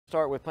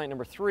Start with plant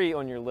number 3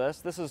 on your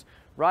list. This is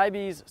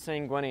Ribes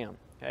sanguineum.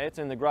 Okay, it's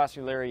in the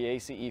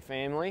Grossulariaceae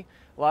family.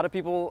 A lot of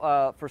people,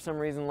 for some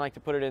reason, like to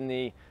put it in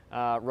the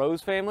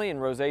rose family, in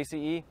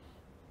Rosaceae,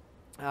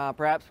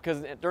 perhaps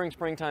because during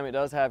springtime it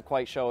does have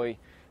quite showy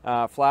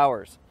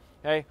flowers.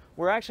 Okay,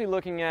 we're actually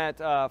looking at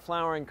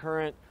flowering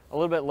currant a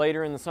little bit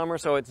later in the summer,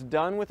 so it's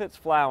done with its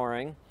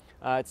flowering.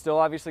 It's still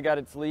obviously got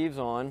its leaves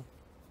on,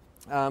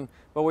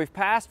 but we've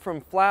passed from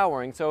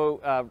flowering.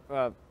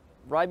 So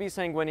Ribes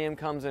sanguineum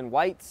comes in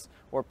whites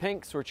or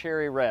pinks or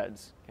cherry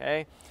reds.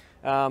 Okay,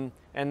 and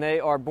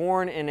they are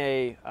born in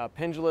a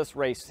pendulous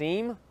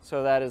raceme,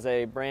 so that is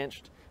a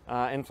branched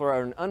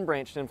an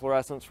unbranched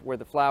inflorescence where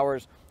the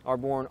flowers are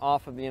born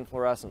off of the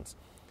inflorescence.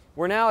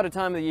 We're now at a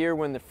time of the year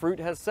when the fruit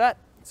has set,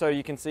 so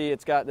you can see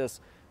it's got this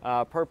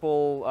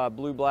purple,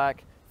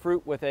 blue-black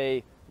fruit with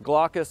a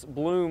glaucous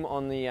bloom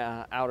on the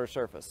outer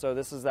surface. So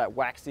this is that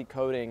waxy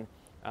coating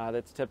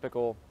that's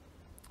typical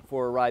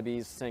for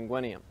Ribes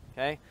sanguineum.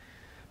 Okay?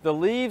 The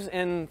leaves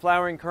in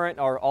flowering currant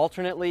are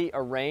alternately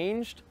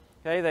arranged.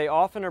 Okay? They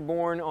often are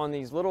born on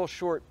these little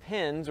short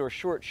pins or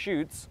short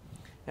shoots,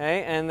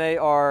 okay? And they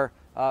are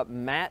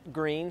matte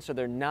green, so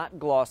they're not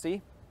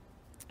glossy.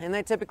 And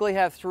they typically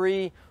have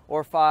 3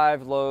 or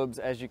 5 lobes,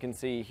 as you can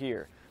see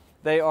here.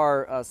 They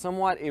are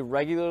somewhat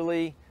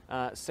irregularly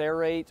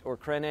serrate or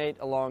crenate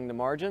along the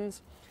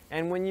margins.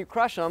 And when you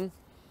crush them,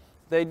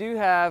 they do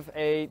have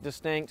a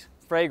distinct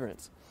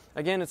fragrance.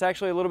 Again, it's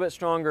actually a little bit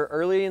stronger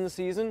early in the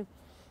season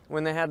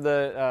when they have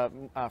the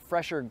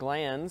fresher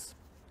glands.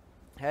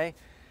 Okay?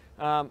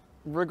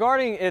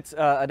 Regarding its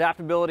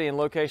adaptability and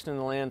location in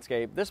the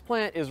landscape, this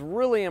plant is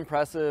really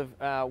impressive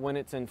when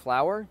it's in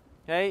flower.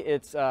 Okay?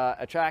 It's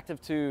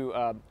attractive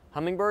to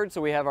hummingbirds,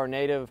 so we have our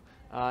native,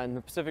 in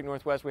the Pacific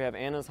Northwest we have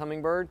Anna's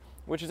hummingbird,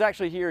 which is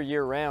actually here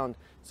year-round.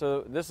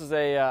 So this is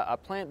a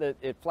plant that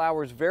it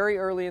flowers very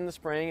early in the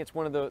spring. It's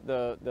one of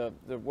the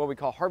what we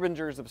call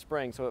harbingers of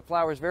spring. So it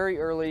flowers very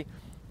early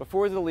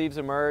before the leaves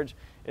emerge.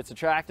 It's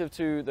attractive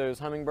to those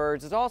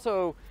hummingbirds. It's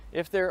also,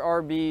 if there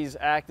are bees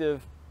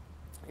active,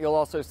 you'll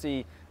also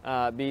see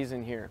bees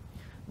in here.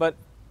 But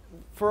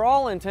for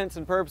all intents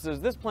and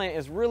purposes, this plant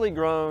is really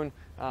grown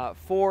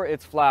for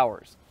its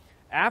flowers.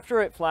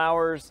 After it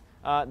flowers,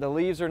 the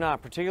leaves are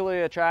not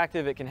particularly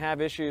attractive. It can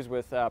have issues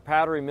with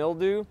powdery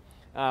mildew,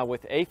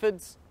 with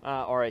aphids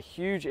are a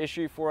huge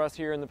issue for us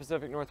here in the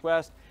Pacific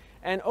Northwest.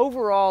 And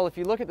overall, if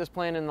you look at this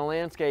plant in the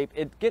landscape,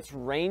 it gets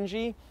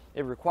rangy.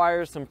 It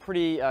requires some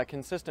pretty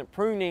consistent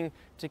pruning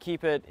to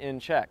keep it in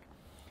check.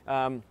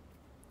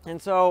 And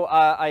so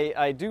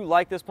I do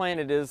like this plant.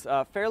 It is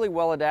fairly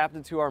well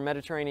adapted to our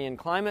Mediterranean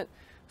climate,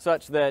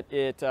 such that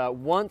it,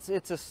 once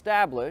it's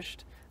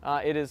established,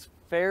 it is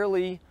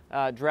fairly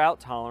drought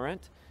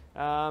tolerant,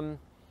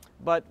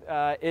 but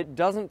it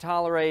doesn't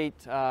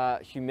tolerate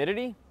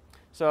humidity.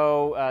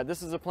 So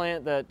this is a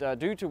plant that,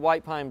 due to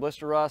white pine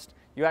blister rust,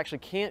 you actually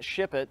can't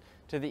ship it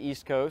to the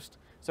East Coast.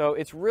 So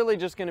it's really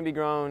just going to be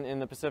grown in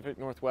the Pacific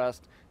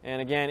Northwest.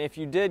 And again, if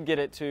you did get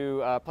it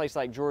to a place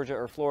like Georgia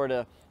or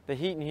Florida, the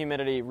heat and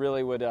humidity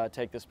really would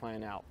take this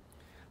plant out.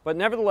 But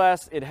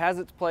nevertheless, it has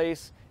its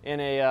place in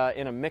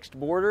a mixed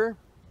border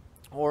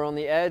or on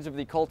the edge of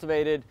the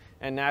cultivated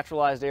and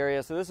naturalized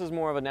area. So this is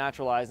more of a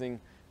naturalizing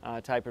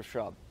type of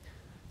shrub.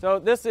 So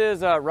this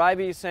is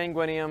Ribes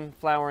sanguineum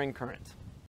flowering currant.